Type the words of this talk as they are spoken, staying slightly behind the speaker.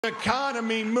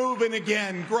Economy moving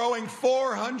again, growing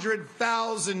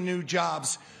 400,000 new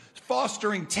jobs,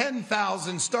 fostering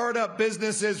 10,000 startup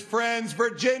businesses. Friends,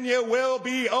 Virginia will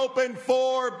be open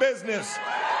for business.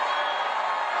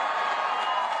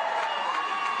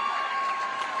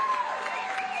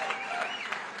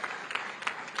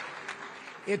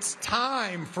 It's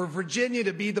time for Virginia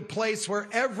to be the place where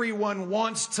everyone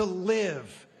wants to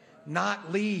live,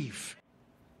 not leave.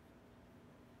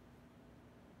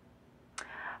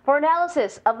 For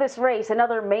analysis of this race and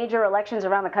other major elections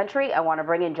around the country, I want to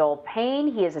bring in Joel Payne.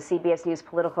 He is a CBS News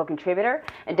political contributor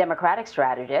and Democratic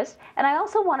strategist. And I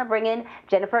also want to bring in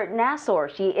Jennifer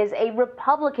Nassour. She is a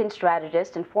Republican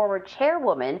strategist and former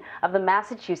chairwoman of the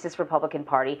Massachusetts Republican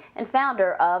Party and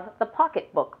founder of the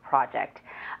Pocketbook Project.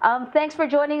 Thanks for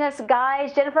joining us,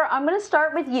 guys. Jennifer, I'm going to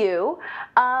start with you.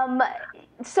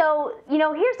 So,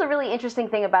 here's the really interesting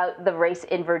thing about the race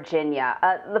in Virginia.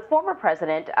 The former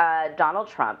president, Donald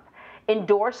Trump,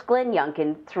 endorsed Glenn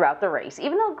Youngkin throughout the race,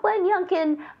 even though Glenn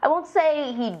Youngkin, I won't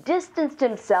say he distanced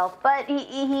himself, but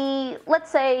he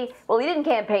let's say, well, he didn't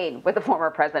campaign with the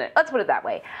former president. Let's put it that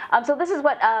way. So this is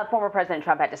what former President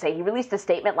Trump had to say. He released a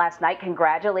statement last night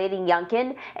congratulating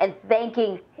Youngkin and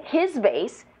thanking his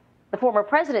base, the former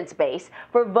president's base,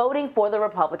 for voting for the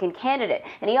Republican candidate.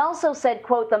 And he also said,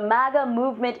 quote, "The MAGA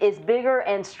movement is bigger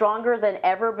and stronger than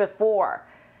ever before."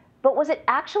 But was it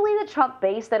actually the Trump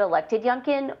base that elected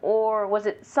Youngkin, or was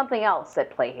it something else at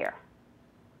play here?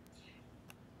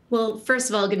 Well, first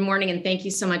of all, good morning, and thank you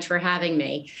so much for having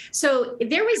me. So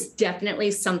there was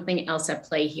definitely something else at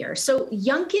play here. So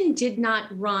Youngkin did not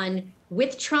run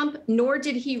with Trump, nor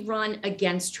did he run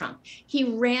against Trump. He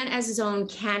ran as his own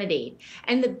candidate.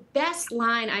 And the best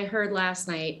line I heard last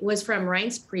night was from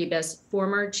Reince Priebus,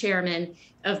 former chairman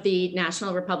of the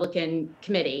National Republican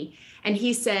Committee. And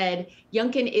he said,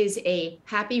 Youngkin is a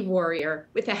happy warrior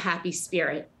with a happy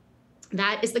spirit.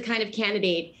 That is the kind of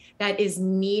candidate that is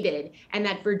needed and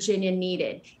that Virginia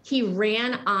needed. He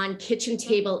ran on kitchen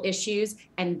table issues,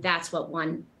 and that's what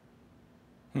won.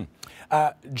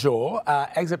 Joel,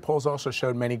 exit polls also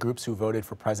showed many groups who voted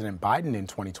for President Biden in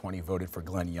 2020 voted for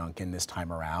Glenn Youngkin this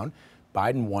time around.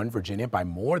 Biden won Virginia by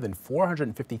more than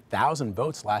 450,000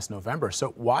 votes last November. So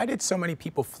why did so many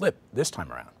people flip this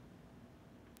time around?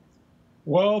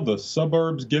 Well, the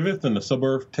suburbs giveth and the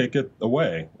suburb taketh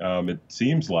away, it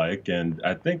seems like. And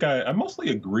I think I mostly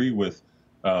agree with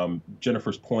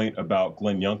Jennifer's point about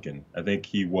Glenn Youngkin. I think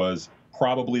he was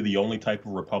probably the only type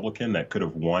of Republican that could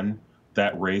have won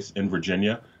that race in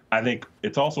Virginia. I think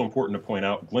it's also important to point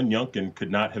out Glenn Youngkin could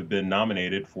not have been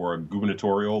nominated for a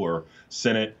gubernatorial or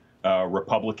Senate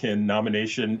Republican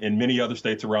nomination in many other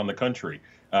states around the country.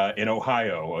 In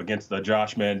Ohio against a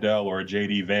Josh Mandel or a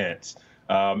J.D. Vance,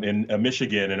 in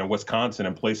Michigan and in Wisconsin,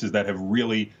 and places that have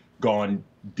really gone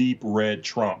deep red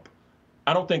Trump.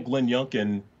 I don't think Glenn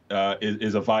Youngkin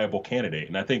is a viable candidate.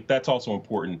 And I think that's also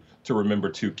important to remember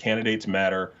too. Candidates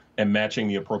matter, and matching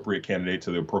the appropriate candidate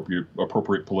to the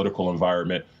appropriate political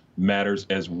environment matters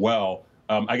as well.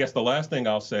 I guess the last thing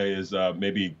I'll say is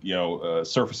maybe,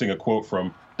 surfacing a quote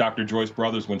from Dr. Joyce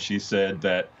Brothers when she said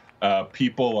that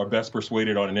people are best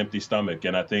persuaded on an empty stomach.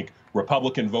 And I think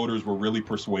Republican voters were really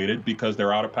persuaded because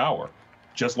they're out of power,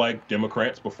 just like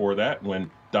Democrats before that, when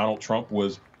Donald Trump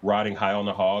was riding high on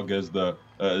the hog as the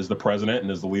president and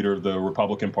as the leader of the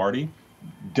Republican Party.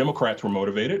 Democrats were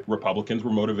motivated, Republicans were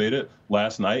motivated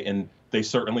last night, and they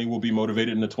certainly will be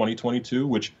motivated into 2022,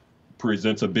 which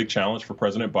presents a big challenge for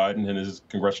President Biden and his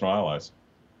congressional allies.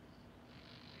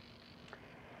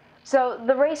 So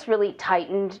the race really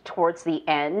tightened towards the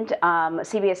end.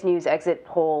 CBS News exit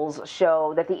polls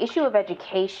show that the issue of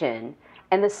education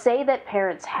and the say that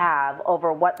parents have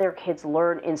over what their kids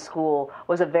learn in school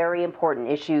was a very important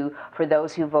issue for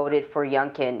those who voted for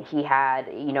Youngkin. He had,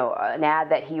 an ad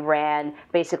that he ran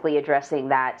basically addressing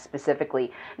that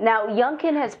specifically. Now,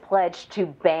 Youngkin has pledged to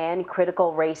ban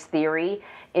critical race theory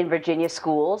in Virginia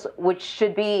schools, which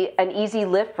should be an easy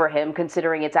lift for him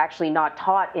considering it's actually not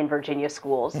taught in Virginia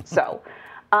schools. So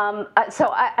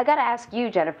I got to ask you,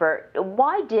 Jennifer,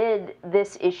 why did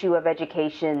this issue of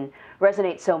education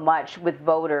resonate so much with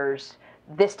voters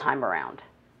this time around?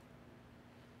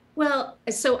 Well,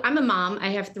 so I'm a mom. I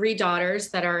have 3 daughters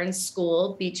that are in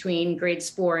school between grades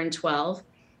 4 and 12.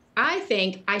 I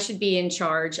think I should be in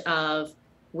charge of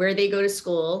where they go to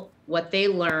school, what they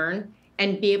learn,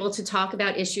 and be able to talk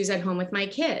about issues at home with my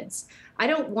kids. I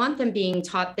don't want them being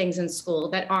taught things in school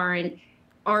that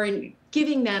aren't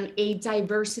giving them a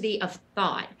diversity of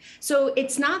thought. So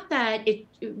it's not that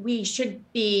we should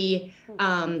be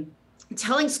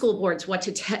telling school boards what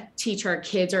to teach our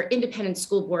kids, or independent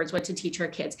school boards what to teach our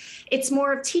kids. It's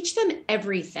more of teach them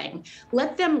everything.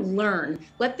 Let them learn.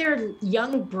 Let their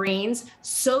young brains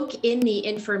soak in the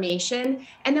information.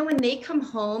 And then when they come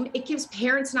home, it gives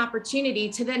parents an opportunity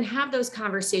to then have those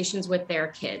conversations with their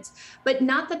kids, but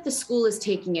not that the school is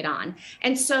taking it on.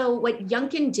 And so what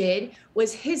Youngkin did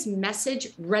was his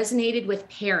message resonated with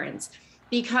parents,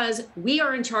 because we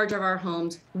are in charge of our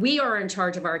homes, we are in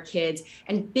charge of our kids,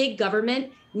 and big government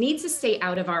needs to stay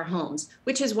out of our homes,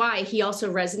 which is why he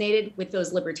also resonated with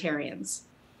those libertarians.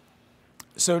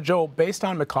 So, Joel, based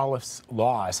on McAuliffe's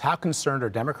loss, how concerned are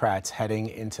Democrats heading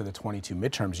into the 22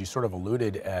 midterms? You sort of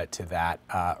alluded to that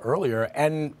earlier.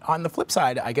 And on the flip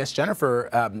side, I guess, Jennifer,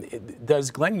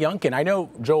 does Glenn Youngkin, I know,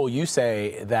 Joel, you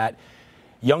say that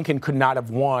Youngkin could not have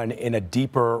won in a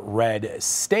deeper red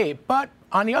state, but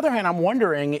on the other hand, I'm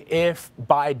wondering if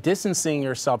by distancing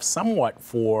yourself somewhat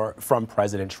from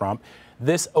President Trump,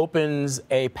 this opens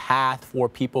a path for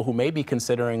people who may be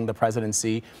considering the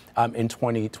presidency in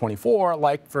 2024,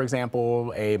 like, for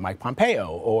example, a Mike Pompeo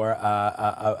or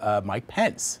a Mike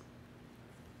Pence.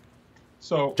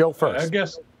 So, Joe first. I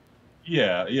guess,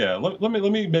 yeah. Let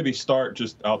me maybe start.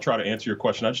 I'll try to answer your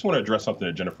question. I just want to address something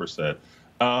that Jennifer said.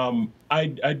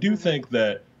 I do think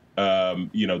that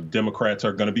Democrats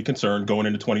are going to be concerned going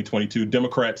into 2022.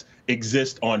 Democrats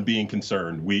exist on being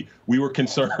concerned. We were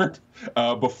concerned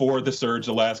before the surge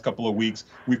the last couple of weeks.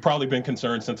 We've probably been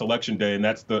concerned since Election Day, and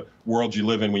that's the world you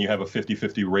live in when you have a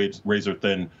 50-50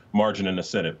 razor-thin margin in the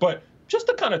Senate. But just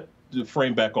to kind of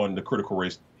frame back on the critical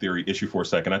race theory issue for a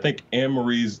second, I think Anne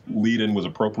Marie's lead-in was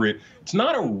appropriate. It's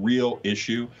not a real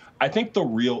issue. I think the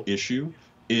real issue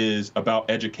is about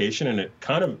education, and it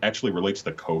kind of actually relates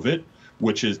to COVID,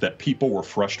 which is that people were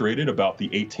frustrated about the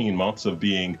 18 months of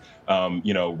being,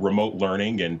 remote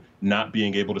learning and not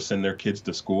being able to send their kids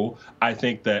to school. I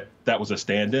think that was a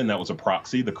stand-in, that was a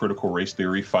proxy, the critical race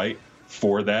theory fight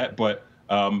for that. But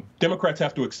Democrats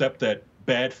have to accept that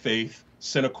bad faith,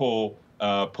 cynical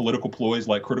political ploys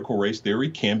like critical race theory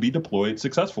can be deployed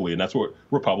successfully. And that's what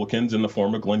Republicans in the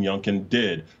form of Glenn Youngkin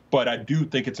did. But I do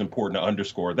think it's important to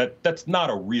underscore that that's not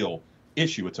a real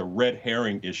issue. It's a red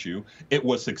herring issue. It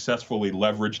was successfully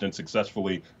leveraged and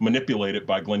successfully manipulated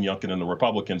by Glenn Youngkin and the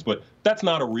Republicans, but that's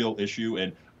not a real issue.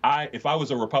 And if I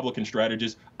was a Republican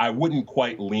strategist, I wouldn't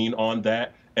quite lean on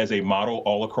that as a model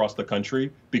all across the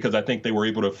country, because I think they were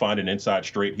able to find an inside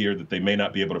straight here that they may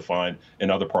not be able to find in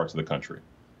other parts of the country.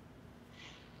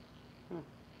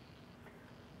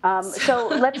 So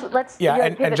let's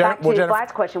pivot back to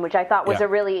Vlad's question, which I thought was a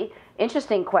really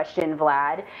interesting question,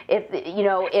 Vlad.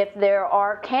 If there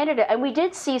are candidates, and we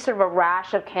did see sort of a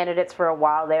rash of candidates for a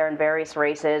while there in various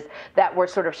races that were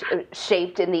sort of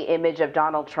shaped in the image of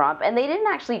Donald Trump, and they didn't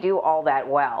actually do all that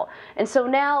well. And so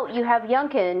now you have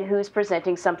Youngkin, who's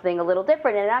presenting something a little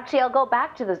different. And actually, I'll go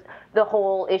back to the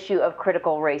whole issue of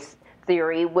critical race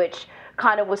theory, which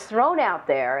kind of was thrown out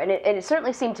there. And it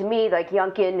certainly seemed to me like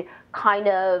Youngkin kind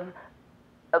of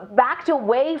backed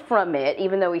away from it,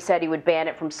 even though he said he would ban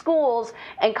it from schools,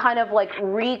 and kind of like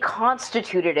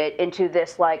reconstituted it into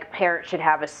this, like, parents should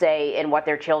have a say in what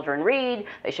their children read.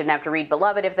 They shouldn't have to read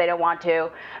Beloved if they don't want to.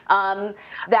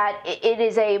 That it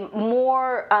is a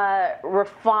more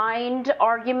refined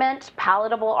argument,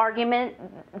 palatable argument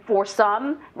for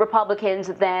some Republicans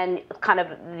than kind of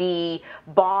the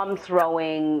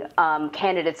bomb-throwing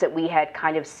candidates that we had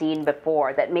kind of seen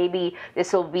before. That maybe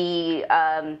this will be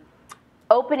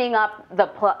opening up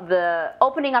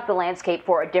the landscape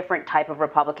for a different type of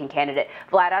Republican candidate.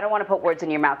 Vlad, I don't want to put words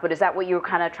in your mouth, but is that what you were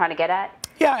kind of trying to get at?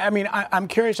 Yeah, I mean, I'm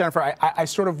curious, Jennifer. I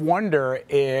sort of wonder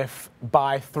if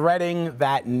by threading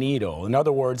that needle, in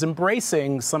other words,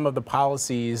 embracing some of the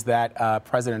policies that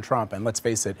President Trump, and let's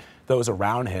face it, those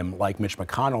around him, like Mitch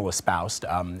McConnell, espoused,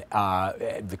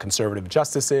 the conservative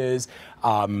justices,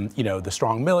 the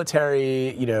strong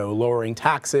military, lowering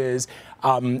taxes,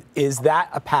 is that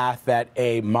a path that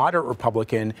a moderate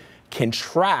Republican can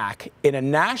track in a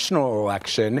national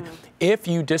election if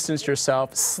you distance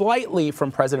yourself slightly from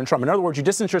President Trump? In other words, you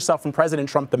distance yourself from President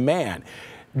Trump, the man.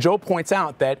 Joe points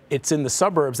out that it's in the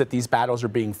suburbs that these battles are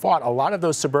being fought. A lot of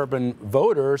those suburban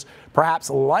voters perhaps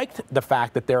liked the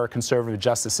fact that there are conservative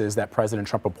justices that President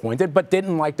Trump appointed, but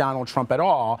didn't like Donald Trump at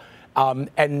all.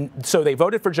 And so they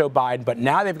voted for Joe Biden, but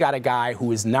now they've got a guy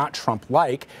who is not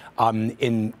Trump-like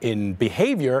in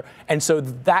behavior, and so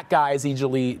that guy is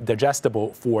easily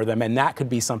digestible for them, and that could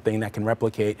be something that can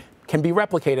be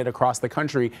replicated across the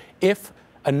country if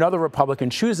another Republican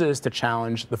chooses to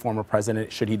challenge the former president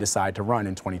should he decide to run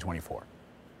in 2024.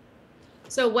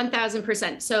 So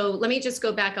 1000%. So let me just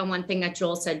go back on one thing that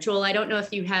Joel said. Joel, I don't know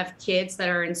if you have kids that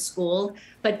are in school,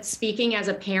 but speaking as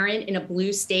a parent in a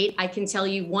blue state, I can tell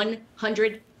you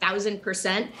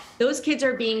 100,000%, those kids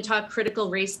are being taught critical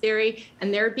race theory,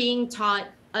 and they're being taught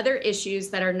other issues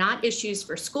that are not issues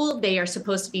for school. They are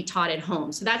supposed to be taught at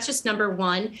home. So that's just number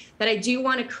one that I do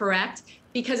want to correct,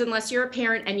 because unless you're a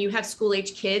parent and you have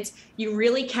school-age kids, you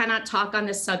really cannot talk on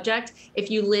this subject if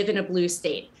you live in a blue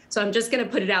state. So I'm just going to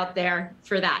put it out there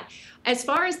for that. As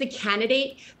far as the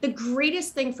candidate, the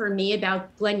greatest thing for me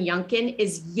about Glenn Youngkin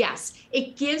is, yes,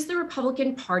 it gives the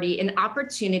Republican Party an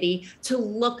opportunity to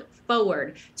look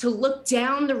forward, to look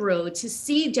down the road, to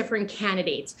see different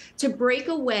candidates, to break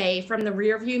away from the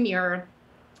rearview mirror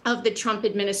of the Trump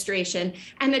administration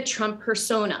and the Trump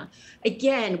persona.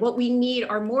 Again, what we need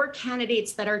are more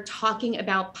candidates that are talking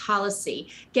about policy.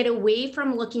 Get away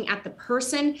from looking at the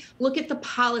person, look at the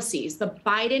policies. The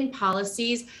Biden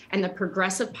policies and the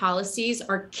progressive policies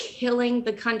are killing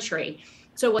the country.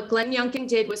 So what Glenn Youngkin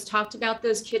did was talked about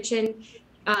those kitchen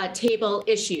table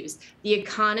issues, the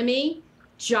economy,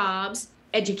 jobs,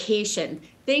 education,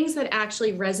 things that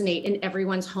actually resonate in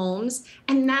everyone's homes.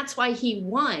 And that's why he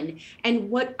won. And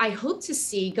what I hope to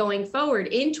see going forward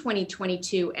in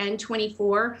 2022 and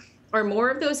 24 are more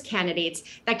of those candidates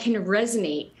that can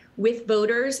resonate with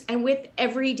voters and with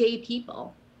everyday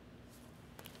people.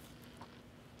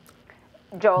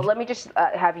 Joel, let me just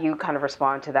have you kind of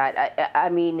respond to that. I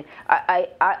mean,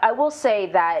 I will say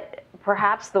that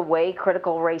perhaps the way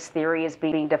critical race theory is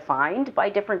being defined by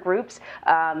different groups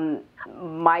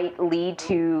might lead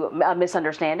to a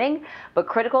misunderstanding. But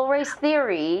critical race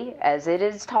theory, as it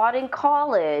is taught in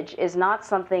college, is not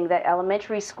something that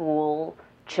elementary school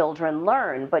children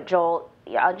learn. But Joel,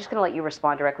 I'm just going to let you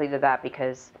respond directly to that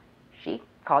because she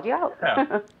called you out.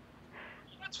 Yeah.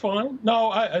 That's fine.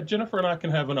 No, Jennifer and I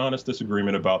can have an honest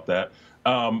disagreement about that.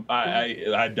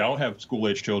 I don't have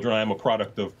school-age children. I am a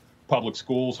product of public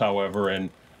schools, however, and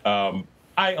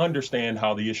I understand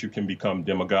how the issue can become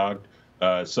demagogued.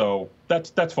 So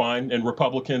that's fine. And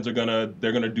Republicans are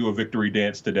they're gonna do a victory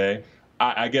dance today.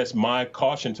 I guess my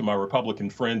caution to my Republican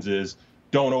friends is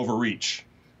don't overreach,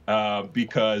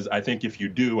 because I think if you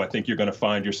do, I think you're going to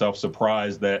find yourself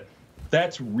surprised that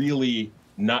that's really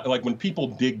not like when people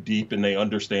dig deep and they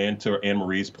understand, to Anne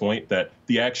Marie's point, that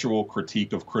the actual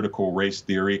critique of critical race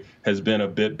theory has been a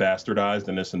bit bastardized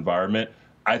in this environment.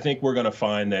 I think we're going to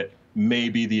find that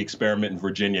maybe the experiment in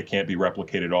Virginia can't be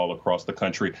replicated all across the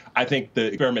country. I think the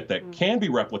experiment that can be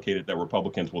replicated that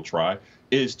Republicans will try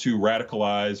is to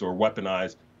radicalize or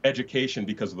weaponize education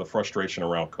because of the frustration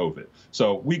around COVID.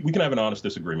 So we can have an honest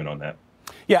disagreement on that.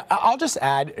 Yeah, I'll just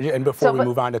add, and before we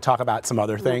move on to talk about some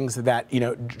other things, that,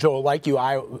 Joel, like you,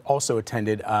 I also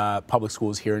attended public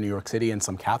schools here in New York City and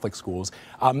some Catholic schools.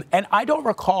 And I don't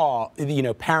recall,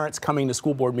 parents coming to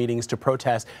school board meetings to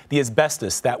protest the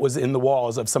asbestos that was in the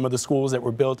walls of some of the schools that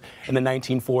were built in the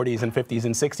 1940s and 50s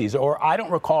and 60s. Or I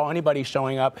don't recall anybody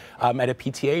showing up at a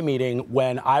PTA meeting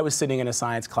when I was sitting in a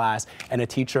science class and a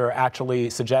teacher actually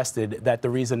suggested that the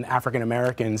reason African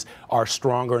Americans are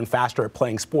stronger and faster at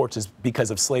playing sports is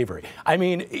because of slavery. I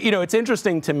mean, it's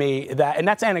interesting to me that, and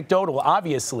that's anecdotal,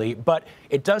 obviously, but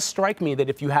it does strike me that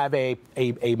if you have a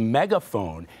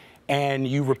megaphone and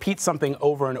you repeat something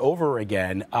over and over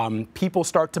again, people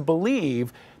start to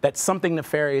believe that something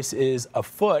nefarious is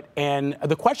afoot. And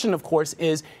the question, of course,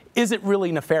 is it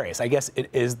really nefarious? I guess it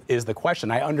is the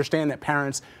question. I understand that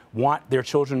parents want their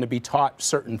children to be taught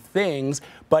certain things.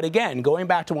 But again, going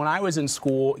back to when I was in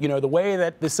school, the way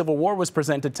that the Civil War was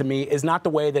presented to me is not the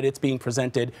way that it's being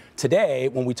presented today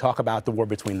when we talk about the war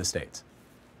between the states.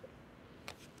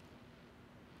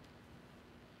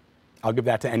 I'll give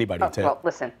that to anybody. Well,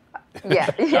 listen.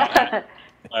 Yeah.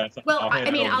 Well,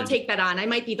 I'll take that on. I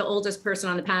might be the oldest person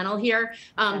on the panel here,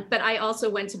 but I also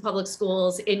went to public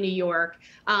schools in New York.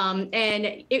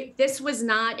 And this was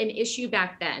not an issue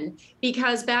back then,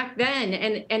 because back then,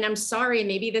 and I'm sorry,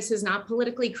 maybe this is not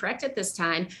politically correct at this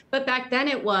time, but back then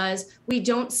it was, we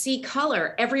don't see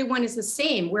color. Everyone is the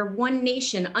same. We're one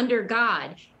nation under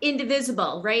God,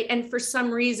 indivisible, right? And for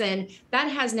some reason, that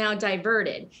has now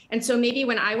diverted. And so maybe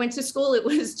when I went to school, it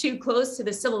was too close to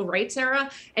the civil rights era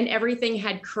and everything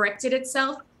had corrected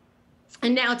itself.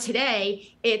 And now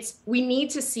today, we need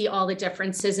to see all the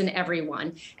differences in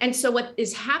everyone. And so what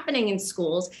is happening in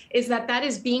schools is that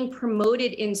is being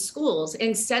promoted in schools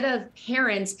instead of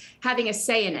parents having a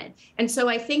say in it. And so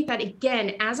I think that,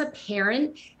 again, as a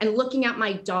parent and looking at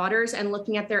my daughters and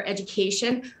looking at their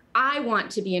education, I want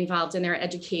to be involved in their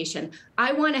education.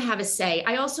 I want to have a say.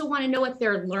 I also want to know what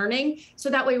they're learning. So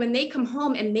that way, when they come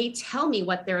home and they tell me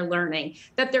what they're learning,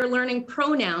 that they're learning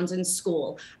pronouns in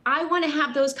school, I want to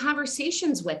have those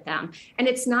conversations with them. And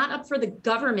it's not up for the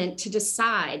government to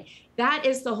decide. That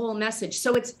is the whole message.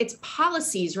 So it's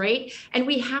policies, right? And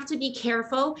we have to be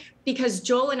careful because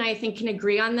Joel and I think can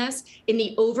agree on this in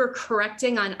the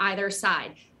overcorrecting on either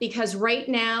side. Because right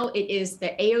now it is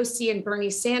the AOC and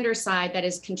Bernie Sanders side that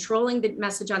is controlling the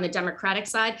message on the Democratic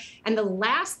side. And the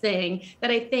last thing that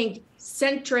I think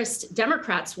centrist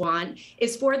Democrats want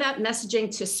is for that messaging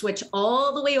to switch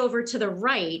all the way over to the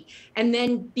right and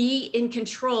then be in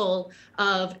control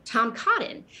of Tom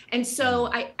Cotton. And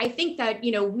so I think that,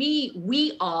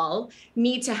 we all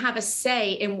need to have a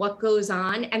say in what goes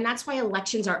on. And that's why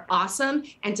elections are awesome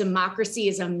and democracy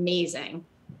is amazing.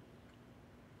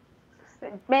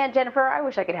 Man, Jennifer, I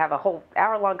wish I could have a whole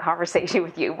hour-long conversation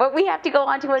with you, but we have to go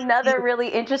on to another really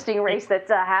interesting race that's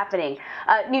happening.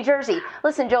 New Jersey.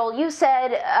 Listen, Joel, you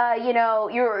said,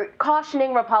 you're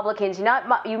cautioning Republicans.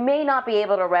 You may not be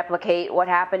able to replicate what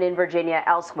happened in Virginia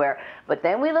elsewhere. But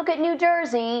then we look at New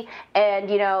Jersey, and,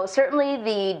 certainly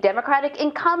the Democratic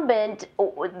incumbent,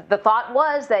 the thought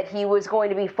was that he was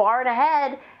going to be far and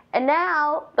ahead, and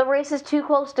now the race is too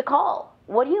close to call.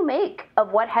 What do you make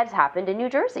of what has happened in New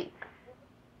Jersey?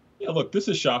 Yeah, look, this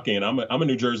is shocking. I'm a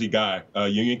New Jersey guy,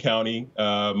 Union County.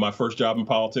 My first job in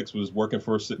politics was working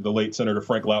for the late Senator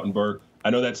Frank Lautenberg.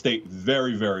 I know that state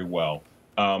very, very well.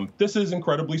 This is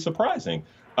incredibly surprising.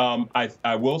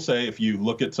 I will say, if you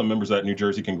look at some members of that New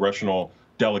Jersey congressional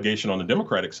delegation on the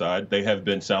Democratic side, they have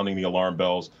been sounding the alarm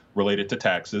bells related to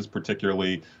taxes,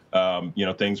 particularly,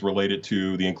 things related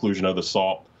to the inclusion of the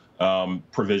SALT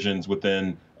provisions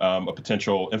within a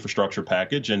potential infrastructure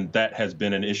package. And that has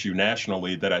been an issue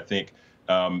nationally that I think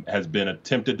has been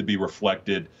attempted to be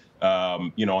reflected,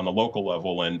 on the local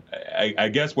level. And I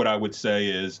guess what I would say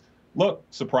is, look,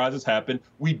 surprises happen.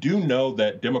 We do know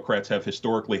that Democrats have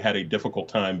historically had a difficult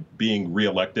time being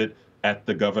reelected at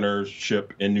the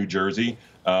governorship in New Jersey.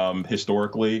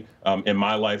 Historically, in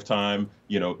my lifetime,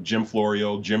 Jim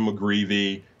Florio, Jim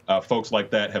McGreevey, folks like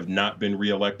that have not been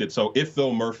reelected. So if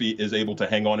Phil Murphy is able to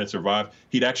hang on and survive,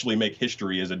 he'd actually make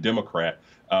history as a Democrat.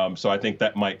 So I think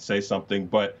that might say something.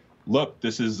 But look,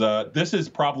 this is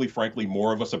probably, frankly,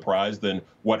 more of a surprise than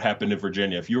what happened in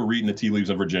Virginia. If you were reading the tea leaves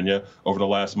in Virginia over the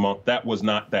last month, that was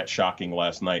not that shocking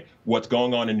last night. What's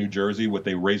going on in New Jersey with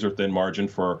a razor-thin margin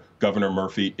for Governor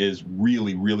Murphy is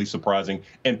really, really surprising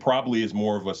and probably is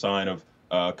more of a sign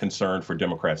of concern for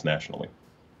Democrats nationally.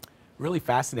 Really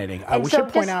fascinating. We should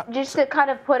point out, just to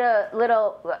kind of put a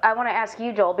little, I want to ask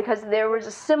you, Joel, because there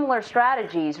was similar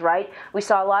strategies, right? We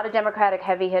saw a lot of Democratic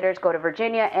heavy hitters go to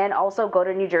Virginia and also go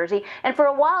to New Jersey. And for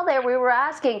a while there, we were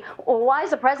asking, well, why is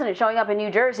the president showing up in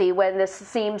New Jersey when this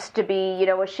seems to be,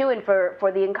 a shoo-in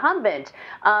for the incumbent?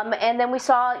 And then we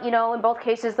saw, in both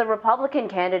cases, the Republican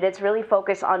candidates really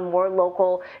focus on more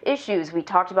local issues. We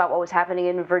talked about what was happening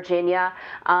in Virginia.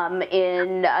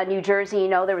 In New Jersey,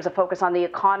 there was a focus on the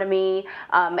economy.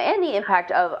 And the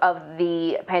impact of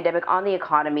the pandemic on the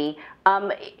economy.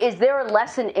 Is there a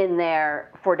lesson in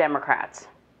there for Democrats?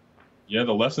 Yeah,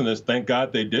 the lesson is, thank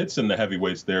God they did send the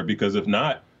heavyweights there, because if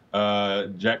not,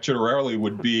 Jack Ciattarelli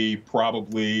would be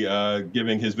probably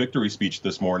giving his victory speech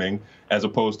this morning, as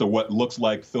opposed to what looks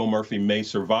like Phil Murphy may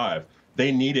survive.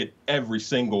 They needed every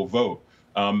single vote.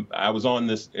 I was on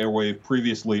this airwave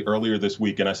previously earlier this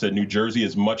week, and I said New Jersey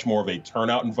is much more of a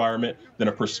turnout environment than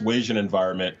a persuasion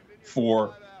environment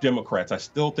for Democrats. I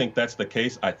still think that's the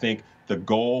case. I think the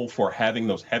goal for having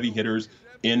those heavy hitters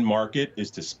in market is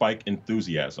to spike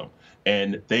enthusiasm.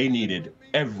 And they needed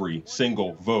every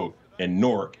single vote in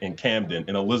Newark, in Camden,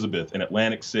 in Elizabeth, in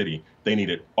Atlantic City. They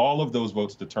needed all of those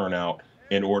votes to turn out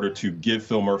in order to give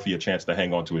Phil Murphy a chance to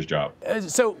hang on to his job.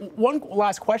 So one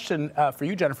last question for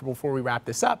you, Jennifer, before we wrap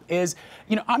this up is,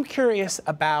 I'm curious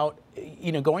about,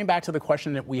 going back to the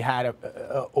question that we had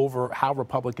over how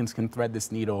Republicans can thread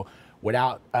this needle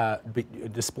without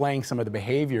displaying some of the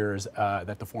behaviors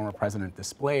that the former president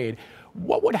displayed.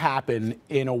 What would happen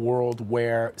in a world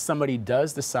where somebody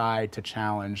does decide to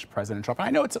challenge President Trump? And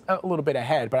I know it's a little bit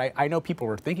ahead, but I know people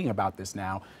are thinking about this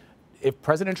now. If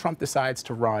President Trump decides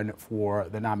to run for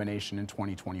the nomination in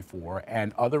 2024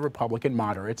 and other Republican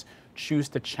moderates choose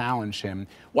to challenge him.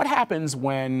 What happens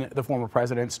when the former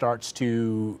president starts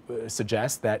to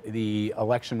suggest that the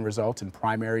election results in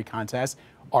primary contests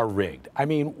are rigged? I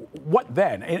mean, what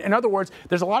then? In other words,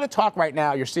 there's a lot of talk right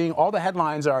now. You're seeing all the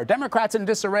headlines are Democrats in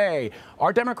disarray.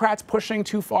 Are Democrats pushing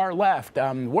too far left?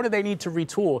 What do they need to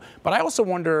retool? But I also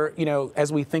wonder, you know,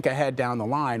 as we think ahead down the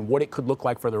line, what it could look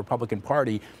like for the Republican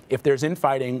Party if there's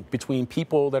infighting between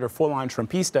people that are full-on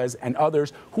Trumpistas and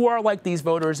others who are like these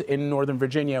voters in Northern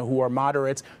Virginia who are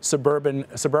moderates,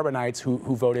 suburbanites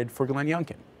who voted for Glenn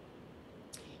Youngkin.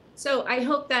 So I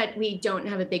hope that we don't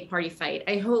have a big party fight.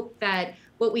 I hope that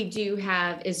what we do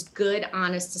have is good,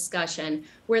 honest discussion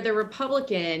where the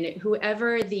Republican,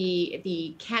 whoever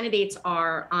the candidates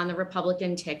are on the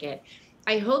Republican ticket,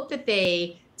 I hope that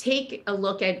they take a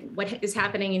look at what is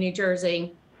happening in New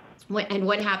Jersey and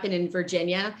what happened in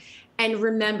Virginia. And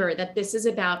remember that this is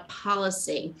about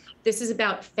policy. This is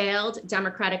about failed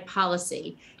Democratic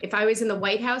policy. If I was in the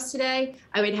White House today,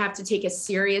 I would have to take a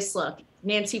serious look.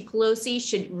 Nancy Pelosi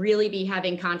should really be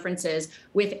having conferences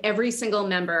with every single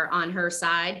member on her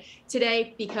side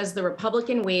today because the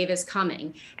Republican wave is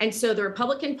coming. And so the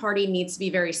Republican Party needs to be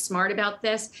very smart about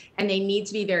this, and they need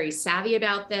to be very savvy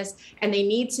about this, and they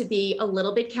need to be a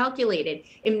little bit calculated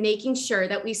in making sure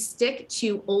that we stick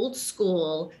to old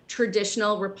school,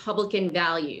 traditional Republican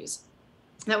values.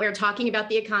 That we're talking about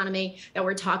the economy, that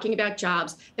we're talking about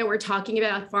jobs, that we're talking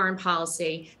about foreign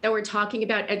policy, that we're talking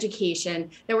about education,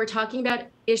 that we're talking about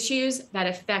issues that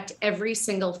affect every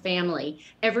single family.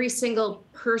 Every single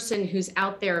person who's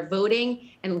out there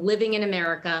voting and living in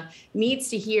America needs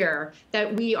to hear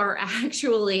that we are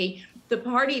actually the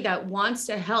party that wants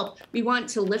to help. We want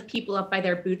to lift people up by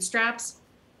their bootstraps.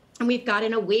 And we've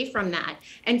gotten away from that.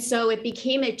 And so it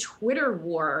became a Twitter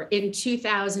war in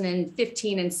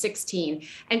 2015 and 16.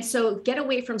 And so get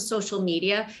away from social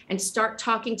media and start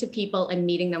talking to people and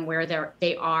meeting them where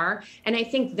they are. And I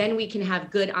think then we can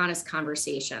have good, honest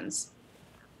conversations.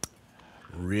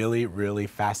 Really, really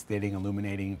fascinating,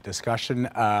 illuminating discussion.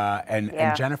 And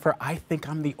Jennifer, I think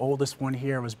I'm the oldest one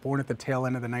here. I was born at the tail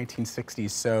end of the 1960s.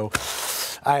 So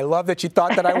I love that you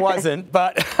thought that I wasn't,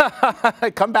 but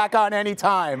come back on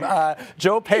anytime.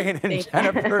 Joe Payne and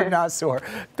Jennifer Nassour,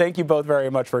 thank you both very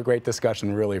much for a great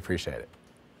discussion. Really appreciate it.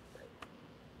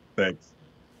 Thanks.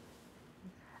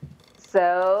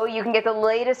 So you can get the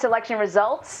latest election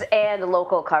results and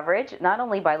local coverage, not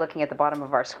only by looking at the bottom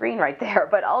of our screen right there,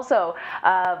 but also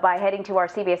by heading to our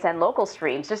CBSN local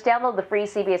streams. Just download the free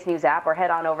CBS News app or head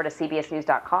on over to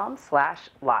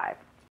cbsnews.com/live.